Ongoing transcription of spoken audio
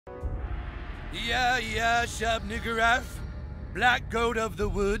Yeah, Shub-Niggurath. Black goat of the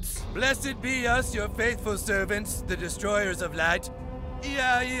woods, blessed be us, your faithful servants, the destroyers of light.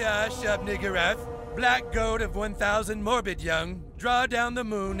 Yeah, Shub-Niggurath. Black goat of 1,000 morbid young, draw down the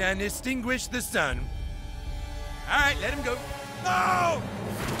moon and extinguish the sun. All right, let him go. No!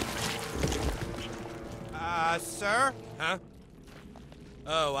 Sir? Huh?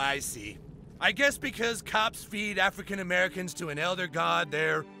 Oh, I see. I guess because cops feed African Americans to an elder god,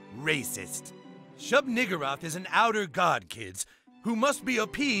 they're racist. Shub-Niggurath is an outer god, kids, who must be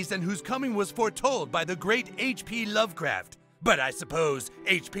appeased and whose coming was foretold by the great H.P. Lovecraft. But I suppose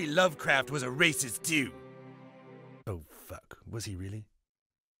H.P. Lovecraft was a racist too. Oh, fuck. Was he really?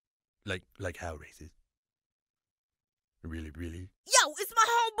 Like how racist? Really? Yo, it's my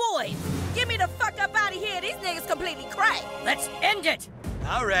homeboys! Get me the fuck up out of here! These niggas completely cracked! Let's end it!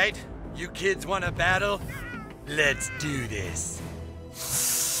 All right. You kids want a battle? Let's do this.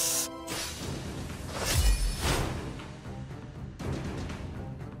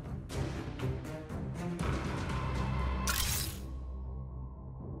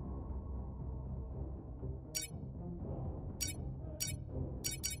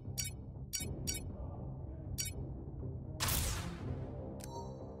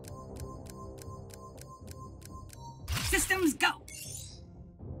 Systems go!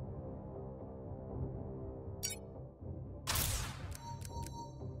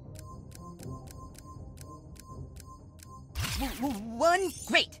 One,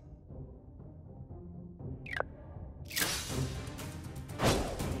 great!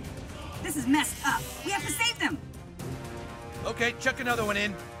 This is messed up. We have to save them! Okay, chuck another one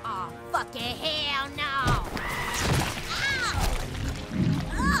in. Oh, fucking hell no!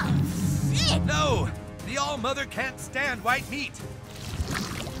 Oh, shit! No! The All-Mother can't stand white meat.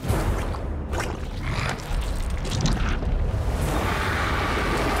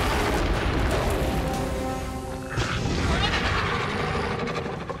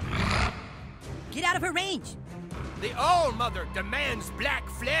 Get out of her range! The All-Mother demands black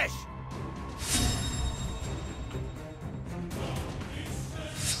flesh.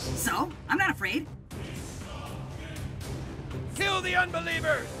 So, I'm not afraid. Kill the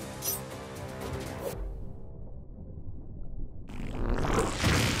unbelievers!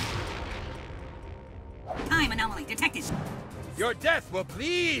 Time anomaly detected. Your death will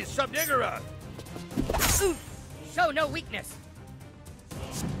please Shub-Niggurath. Show no weakness.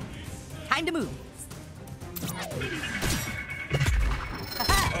 Time to move.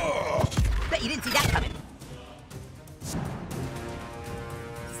 Bet you didn't see that coming.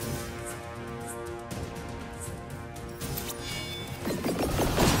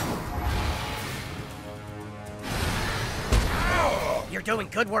 You're doing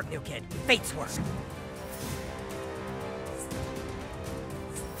good work, new kid. Fate's work.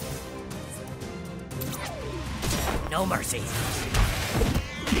 No mercy.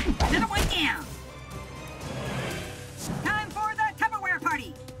 Another one down. Time for the Tupperware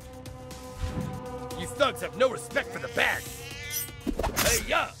party. You thugs have no respect for the bag. Hey,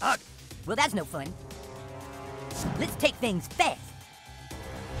 yeah. Well, that's no fun. Let's take things fast.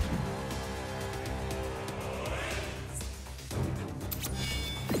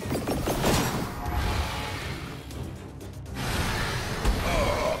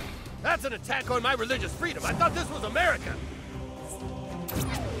 That's an attack on my religious freedom. I thought this was America.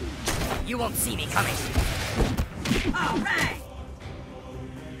 You won't see me coming. All right.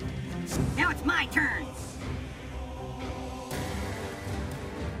 Now it's my turn.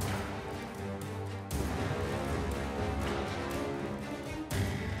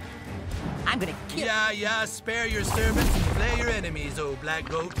 I'm gonna kill. Yeah, spare your servants and flay your enemies, oh black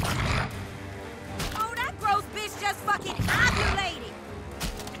goat. Oh, that gross bitch just fucking ovulated.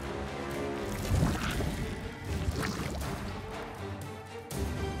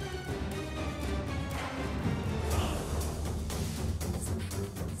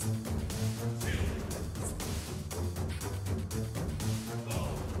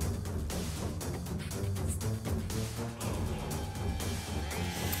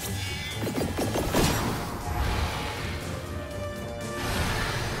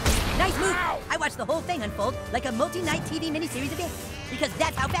 Nice move! I watched the whole thing unfold like a multi-night TV miniseries event, because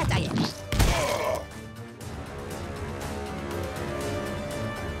that's how fast I am.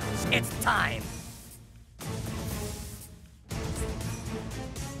 It's time.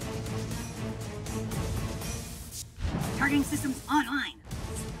 Targeting systems online.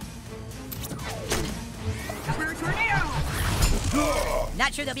 Cover tornado!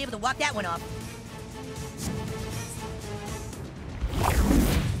 Not sure they'll be able to walk that one off.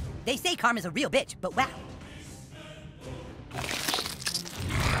 They say karma's a real bitch, but wow.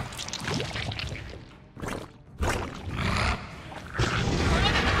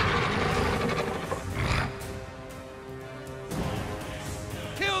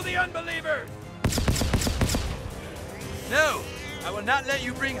 will not let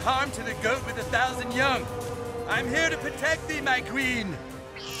you bring harm to the goat with 1,000 young. I'm here to protect thee, my queen.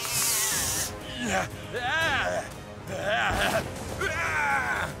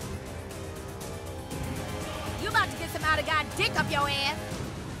 You about to get some out of God dick up your ass.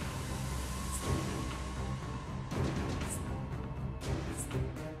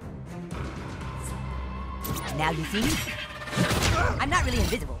 Now you see? I'm not really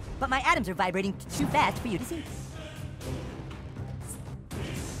invisible, but my atoms are vibrating too fast for you to see.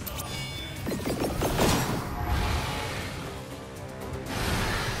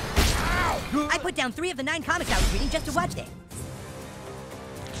 I put down 3 of the 9 comics I was reading just to watch them.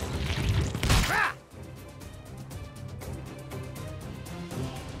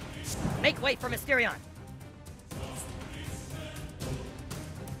 Make way for Mysterion.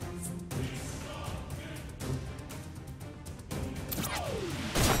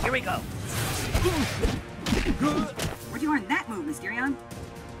 Here we go. Where'd you learn that move, Mysterion?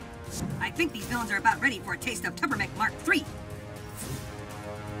 I think these villains are about ready for a taste of Tuppermech Mark III.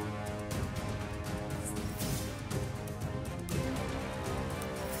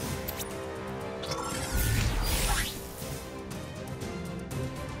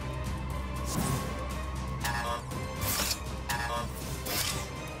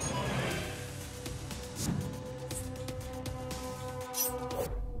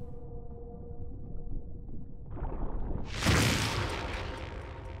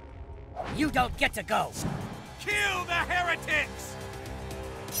 You don't get to go. Kill the heretics!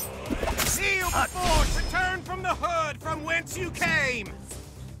 Seal the force! Return from the hood from whence you came!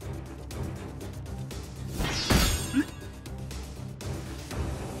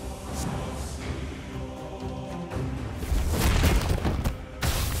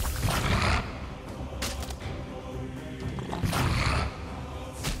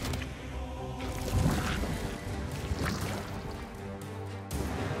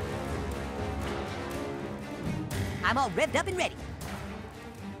 I'm all revved up and ready.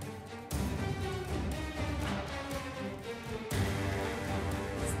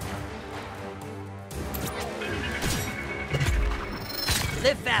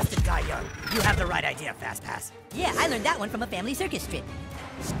 Live fast and die young. You have the right idea, Fast Pass. Yeah, I learned that one from a family circus trip.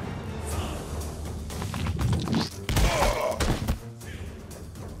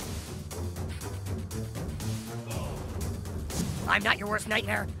 I'm not your worst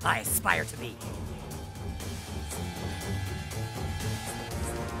nightmare. I aspire to be.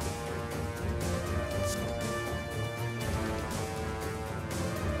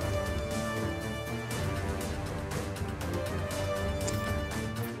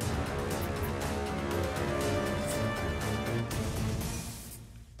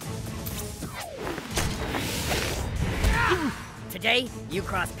 Today, you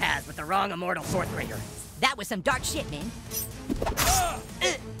crossed paths with the wrong immortal 4th grader. That was some dark shit, man.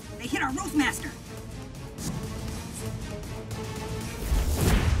 They hit our Roast Master.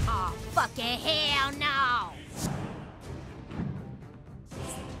 Oh, fucking hell no!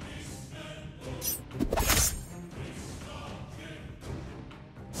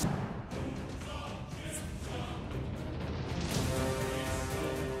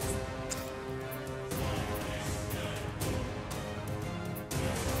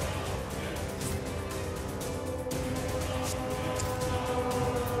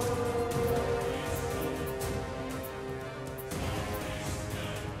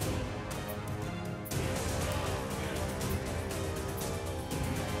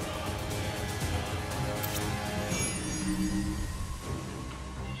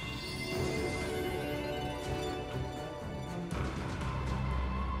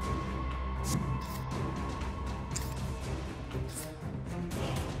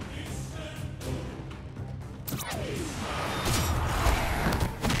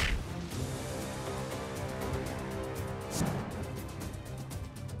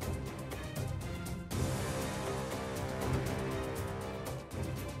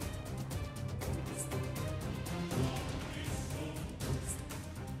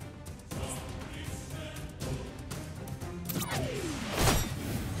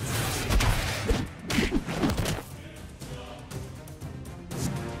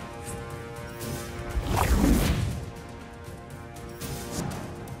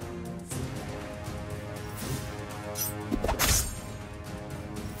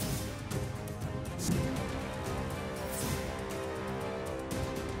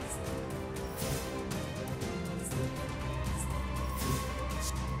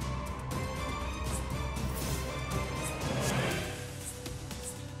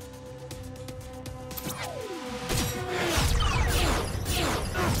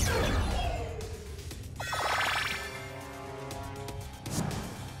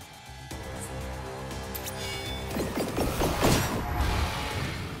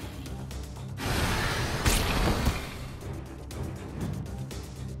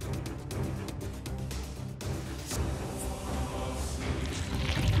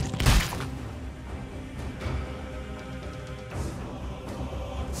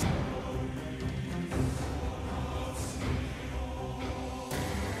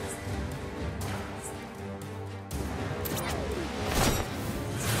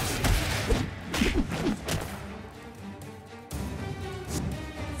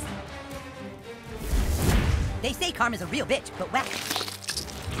 They say karma's a real bitch, but whack.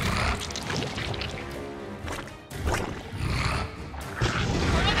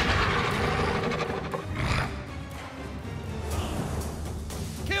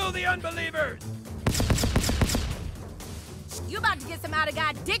 Kill the unbelievers! You about to get some out of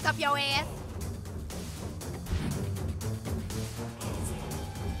God dick up your ass.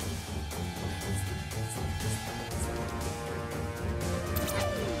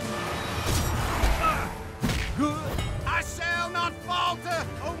 Good. I shall not falter,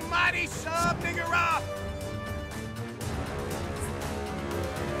 O mighty Shub-Niggurath!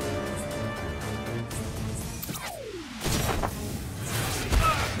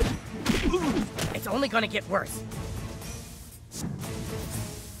 It's only gonna get worse.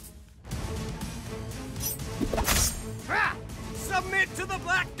 Submit to the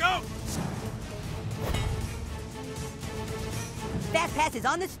Black Goat! Fast Pass is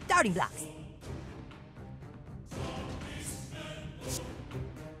on the starting blocks.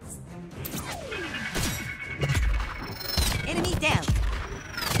 Enemy down.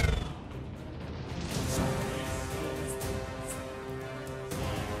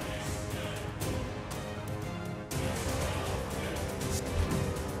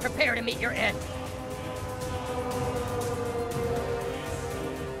 Prepare to meet your end.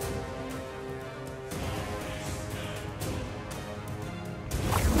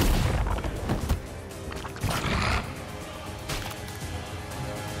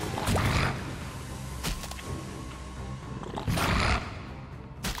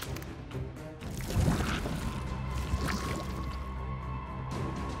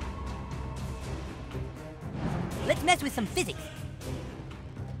 Let's mess with some physics.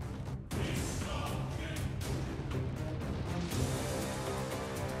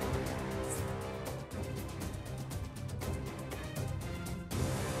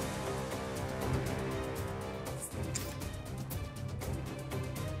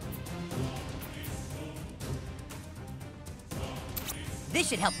 This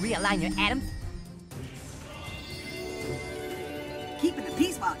should help realign your atoms. Keeping the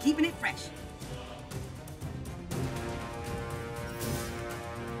peace while keeping it fresh.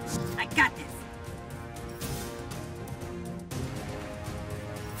 I got this.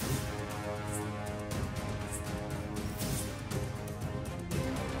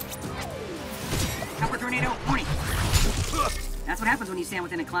 Power tornado, warning. That's what happens when you stand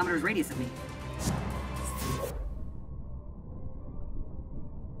within a kilometer's radius of me.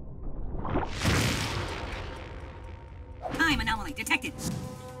 Time anomaly detected.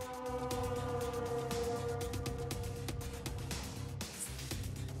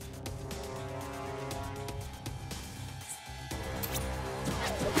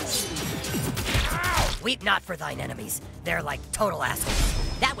 Weep not for thine enemies. They're like total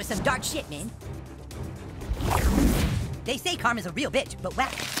assholes. That was some dark shit, man. They say karma's a real bitch, but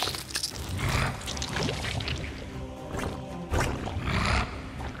whack.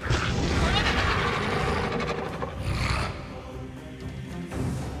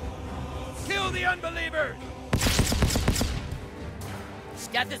 Kill the unbelievers!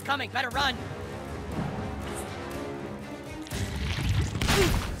 Death is coming. Better run.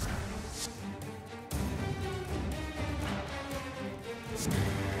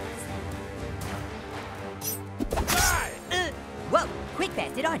 Whoa, quick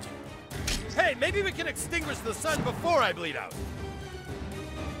fasted, aren't you? Hey, maybe we can extinguish the sun before I bleed out.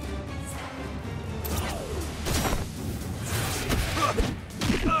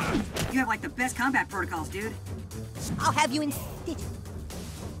 You have like the best combat protocols, dude. I'll have you in stitches.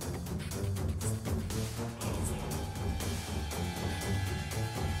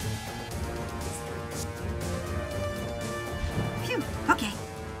 Phew, okay.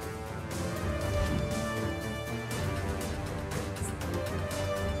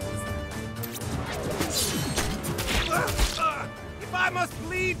 If I must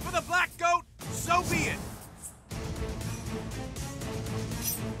bleed for the Black Goat, so be it.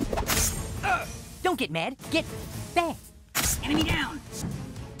 Don't get mad, get bad. Enemy down.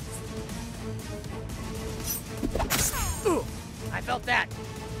 Ooh, I felt that.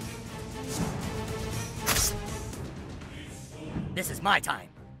 This is my time.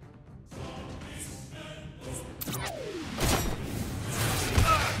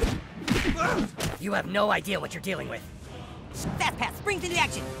 You have no idea what you're dealing with. Fast Pass springs into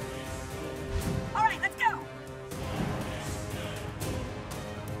action. All right, let's go.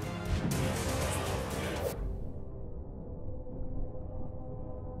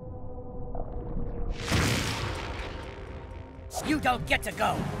 You don't get to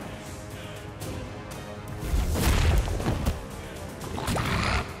go.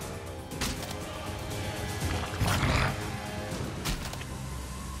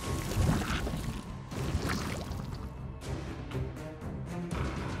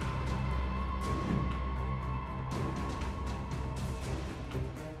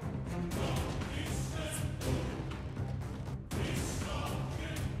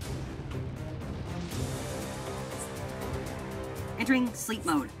 Entering sleep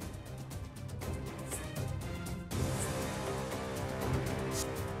mode.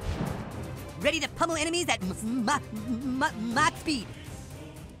 Ready to pummel enemies at Mach speed.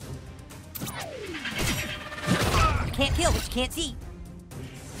 You can't kill what you can't see.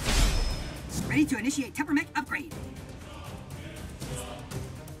 Ready to initiate temperament upgrade.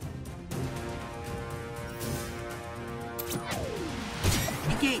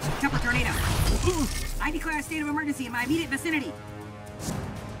 Engage temper tornado. I declare a state of emergency in my immediate vicinity.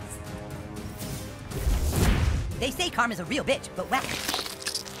 They say karma's a real bitch, but whack.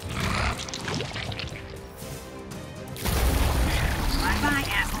 Bye-bye,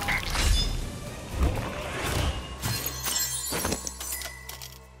 asshole.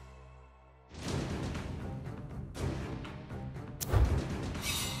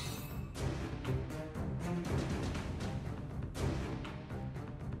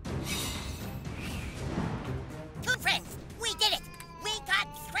 Two friends, we did it! We got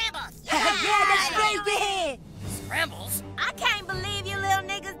Scrambles! Yeah, that's crazy! Scrambles? I can't believe you little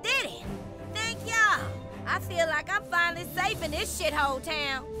niggas did it. Thank y'all. I feel like I'm finally safe in this shithole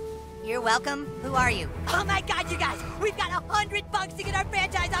town. You're welcome. Who are you? Oh my god, you guys! We've got $100 to get our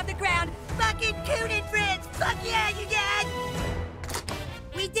franchise off the ground! Fucking Coon and Friends! Fuck yeah, you guys!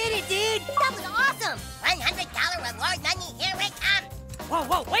 We did it, dude! That was awesome! $100 reward money, here it comes! Whoa,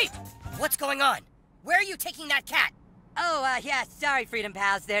 whoa, wait! What's going on? Where are you taking that cat? Oh, yeah, sorry, Freedom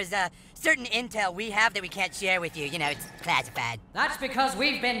Pals. There's certain intel we have that we can't share with you. You know, it's classified. That's because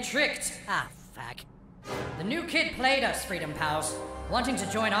we've been tricked. Ah, fuck. The new kid played us, Freedom Pals. Wanting to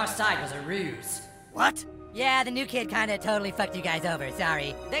join our side was a ruse. What? Yeah, the new kid kinda totally fucked you guys over,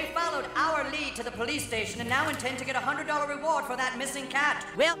 sorry. They followed our lead to the police station and now intend to get a $100 reward for that missing cat.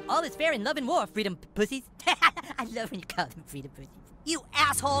 Well, all is fair in love and war, Freedom Pussies. I love when you call them Freedom Pussies. You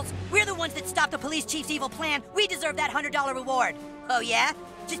assholes! We're the ones that stopped the police chief's evil plan. We deserve that $100 reward. Oh, yeah?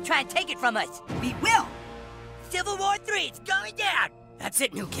 Just try and take it from us. We will! Civil War 3, it's going down! That's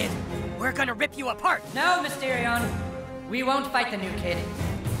it, new kid. We're gonna rip you apart. No, Mysterion. We won't fight the new kid.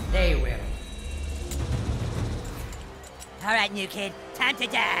 They will. All right, new kid, time to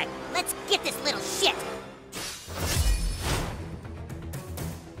die. Let's get this little shit.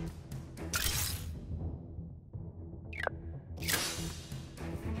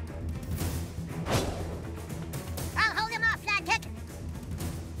 I'll hold him off, Sidekick.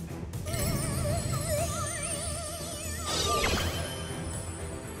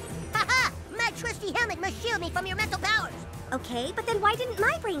 Haha! My trusty helmet must shield me from your mental powers. Okay, but then why didn't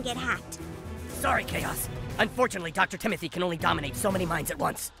my brain get hacked? Sorry, Chaos. Unfortunately, Dr. Timothy can only dominate so many minds at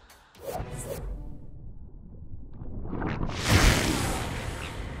once.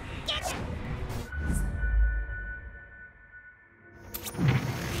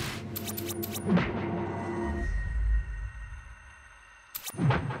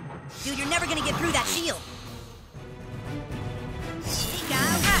 Dude, you're never gonna get through that shield.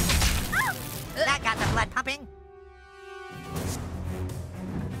 That got the blood pumping.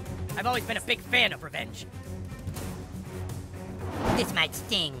 I've always been a big fan of revenge. This might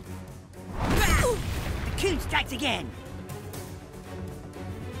sting. The Coon strikes again.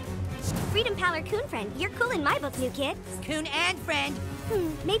 Freedom Pal or Coon Friend, you're cool in my book, new kid. Coon and Friend.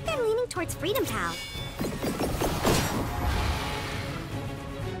 Maybe I'm leaning towards Freedom Pal.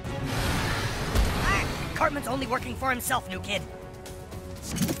 Cartman's only working for himself, new kid.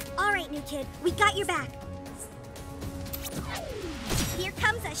 All right, new kid, we got your back. Here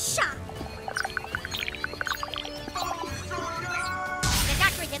comes a shot. The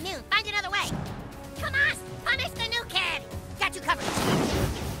doctor is immune. Find another way. Come on, punish the new kid. Got you covered.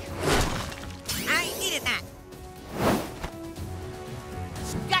 I needed that.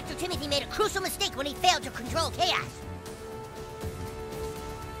 Dr. Timothy made a crucial mistake when he failed to control chaos.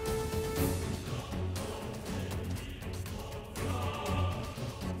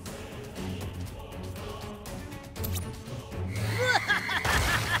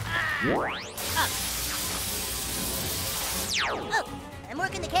 Oh, I'm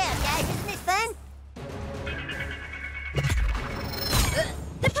working the chaos, guys. Isn't this fun?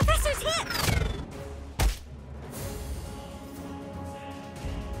 The professor's hit!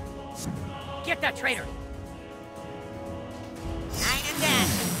 Get that traitor. I am dead.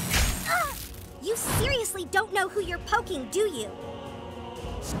 You seriously don't know who you're poking, do you?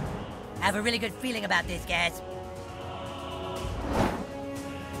 I have a really good feeling about this, guys.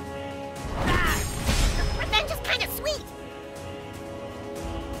 Revenge is kind of sweet.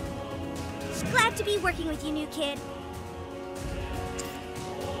 Glad to be working with you, new kid.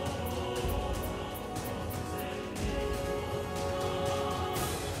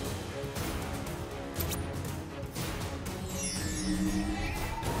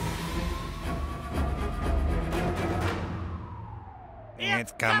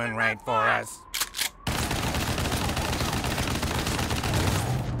 It's coming right for us.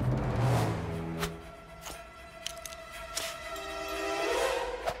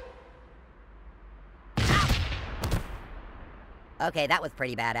 Okay, that was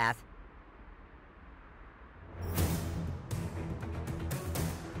pretty badass.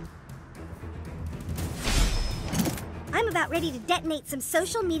 I'm about ready to detonate some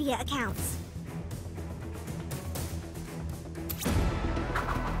social media accounts.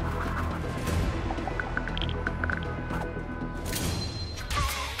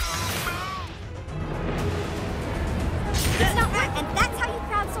 It's not right, and that's how you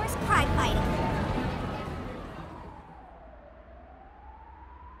crowdsource crime fighting.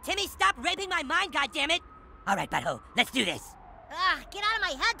 Timmy, stop raping my mind, goddammit! All right, butthole, let's do this. Get out of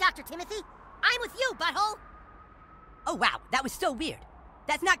my head, Dr. Timothy. I'm with you, butthole. Oh, wow, that was so weird.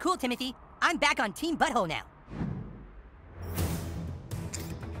 That's not cool, Timothy. I'm back on Team Butthole now.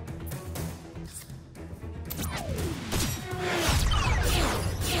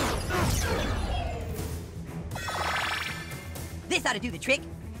 This ought to do the trick.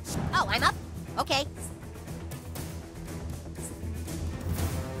 Oh, I'm up? Okay.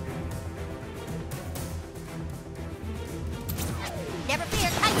 Never fear,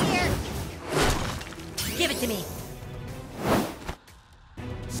 I'm here. Give it to me.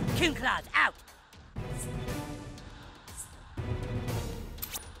 Coon Claws, out!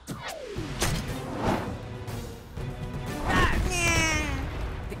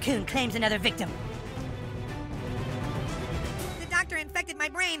 The coon claims another victim. The doctor infected my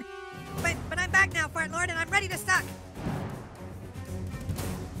brain. But I'm back now, Fart Lord, and I'm ready to suck.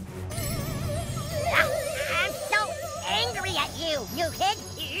 I'm so angry at you, you kid.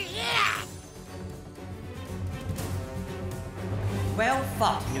 Well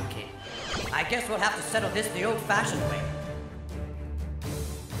fought, new kid. I guess we'll have to settle this the old-fashioned way.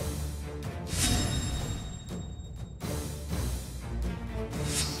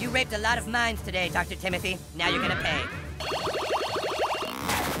 You raped a lot of minds today, Dr. Timothy. Now you're gonna pay.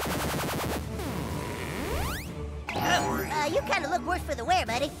 You kind of look worse for the wear,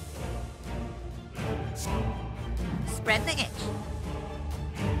 buddy. Spread the itch.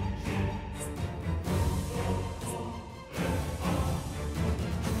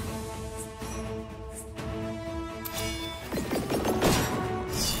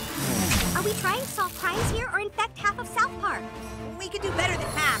 Are we trying to solve crimes here or infect half of South Park? We could do better than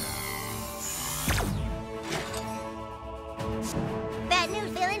half. Bad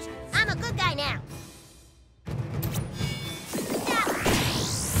news, villains. I'm a good guy now.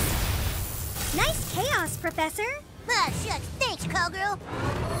 Nice chaos, Professor. Ah, shucks. Thanks, cowgirl.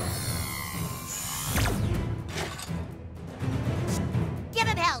 Give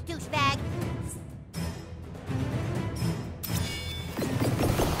him hell, douchebag.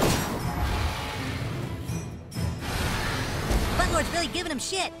 Buttlord's really giving him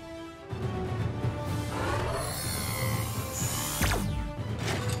shit.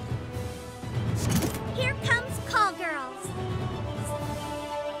 Here comes Call Girls.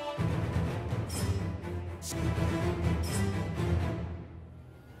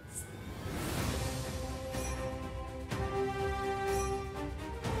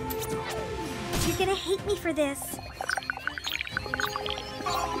 You're gonna hate me for this.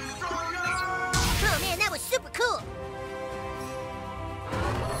 Oh, man, that was super cool.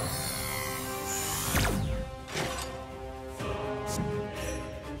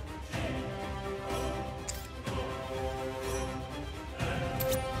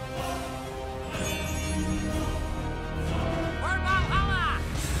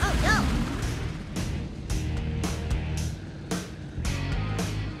 Oh, no.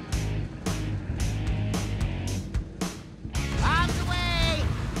 Out of the way!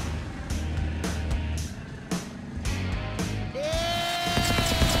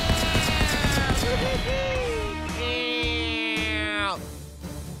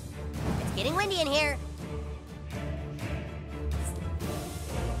 It's getting windy in here.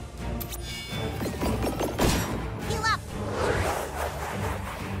 Heal up!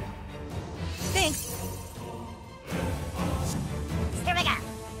 Thanks. Here we go.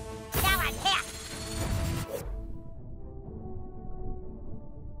 Now I'm hit.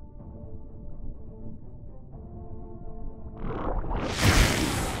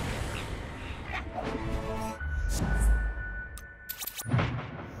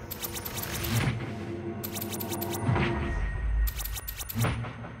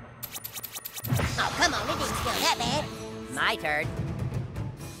 Oh, come on, it didn't feel that bad. My turn.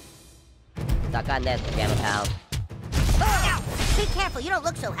 Suck on this, Gamma Pal. Oh, be careful, you don't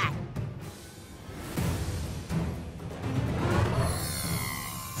look so hot.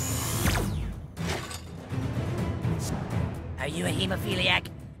 you a hemophiliac?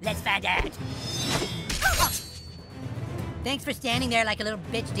 Let's find out. Thanks for standing there like a little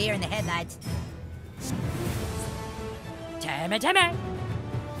bitch deer in the headlights. Timmy!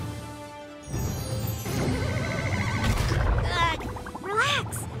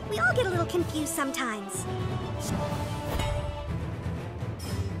 Relax. We all get a little confused sometimes.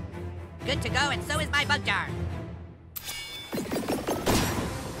 Good to go, and so is my bug jar.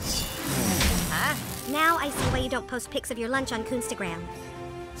 Huh? Now I see why you don't post pics of your lunch on Coonstagram.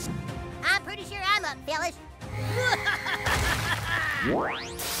 I'm pretty sure I'm up, fellas.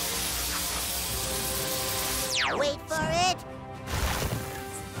 Wait for it.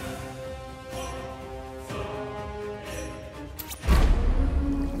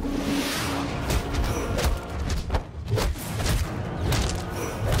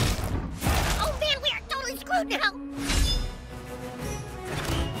 Oh man, we are totally screwed now.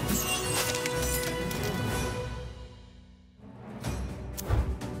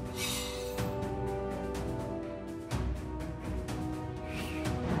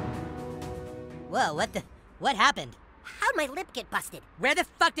 Whoa, what happened? How'd my lip get busted? Where the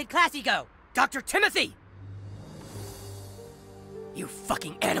fuck did Classy go? Dr. Timothy! You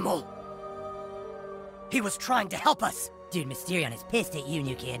fucking animal! He was trying to help us! Dude, Mysterion is pissed at you,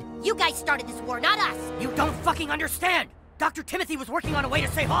 new kid. You guys started this war, not us. You don't fucking understand! Dr. Timothy was working on a way to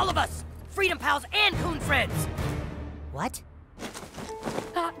save all of us! Freedom Pals and Coon Friends! What?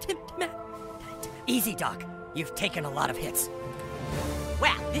 Easy, Doc. You've taken a lot of hits.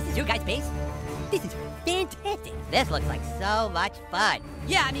 Wow, this is your guys' base? This is fantastic. This looks like so much fun.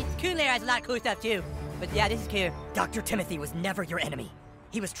 Yeah, I mean, Coon Lair has a lot of cool stuff too. But yeah, this is cool. Dr. Timothy was never your enemy.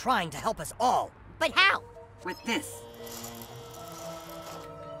 He was trying to help us all. But how? With this.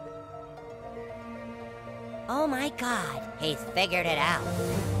 Oh my God, he's figured it out.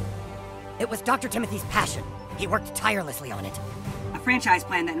 It was Dr. Timothy's passion. He worked tirelessly on it. A franchise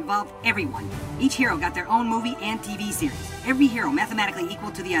plan that involved everyone. Each hero got their own movie and TV series. Every hero mathematically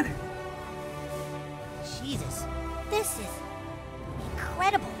equal to the other. Jesus, this is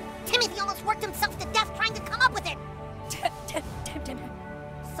incredible. Timothy almost worked himself to death trying to come up with it.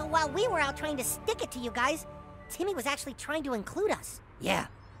 So while we were out trying to stick it to you guys, Timmy was actually trying to include us. Yeah,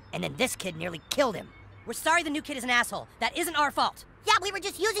 and then this kid nearly killed him. We're sorry the new kid is an asshole. That isn't our fault. Yeah, we were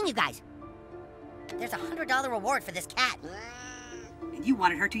just using you guys. There's a $100 reward for this cat. And you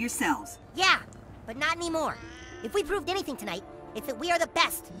wanted her to yourselves. Yeah, but not anymore. If we proved anything tonight, it's that we are the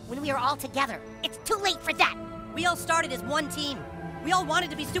best when we are all together. It's too late for that. We all started as one team. We all wanted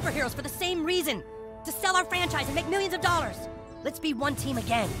to be superheroes for the same reason. To sell our franchise and make millions of dollars. Let's be one team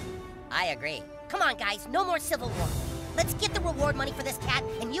again. I agree. Come on, guys, no more Civil War. Let's get the reward money for this cat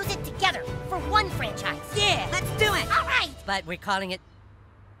and use it together for one franchise. Yeah, let's do it. All right. But we're calling it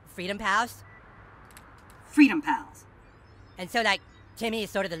Freedom Pals. Freedom Pals. And so, like, Timmy is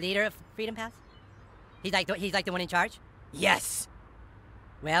sort of the leader of Freedom Pals? He's like the one in charge? Yes.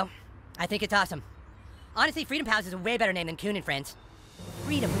 Well, I think it's awesome. Honestly, Freedom Pals is a way better name than Coon and Friends.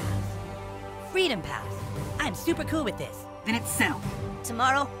 Freedom Pals. Freedom Pals. I'm super cool with this. Then it's settled.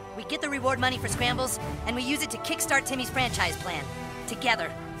 Tomorrow, we get the reward money for Scrambles, and we use it to kickstart Timmy's franchise plan.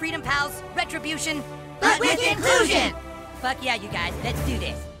 Together. Freedom Pals, Retribution, but with inclusion! Fuck yeah, you guys. Let's do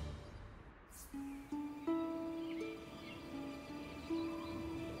this.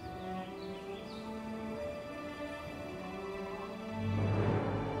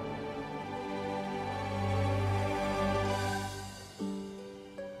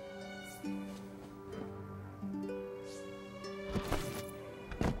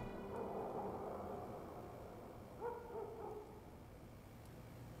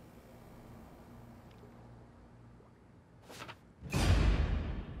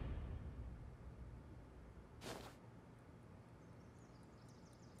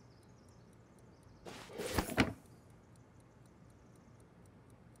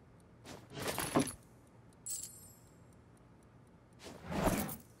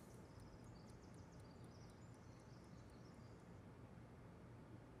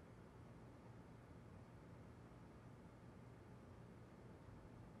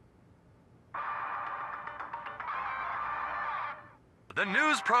 The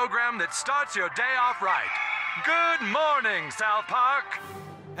news program that starts your day off right. Good morning, South Park.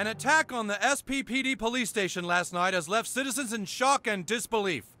 An attack on the SPPD police station last night has left citizens in shock and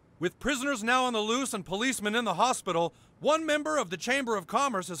disbelief. With prisoners now on the loose and policemen in the hospital, one member of the Chamber of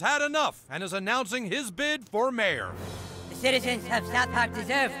Commerce has had enough and is announcing his bid for mayor. The citizens of South Park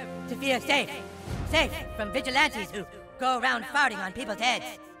deserve to feel safe. Safe from vigilantes who go around farting on people's heads.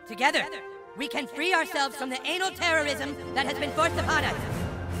 Together, we can free ourselves from the anal terrorism that has been forced upon us.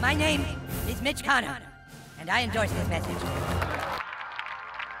 My name is Mitch Connor, And I endorse this message.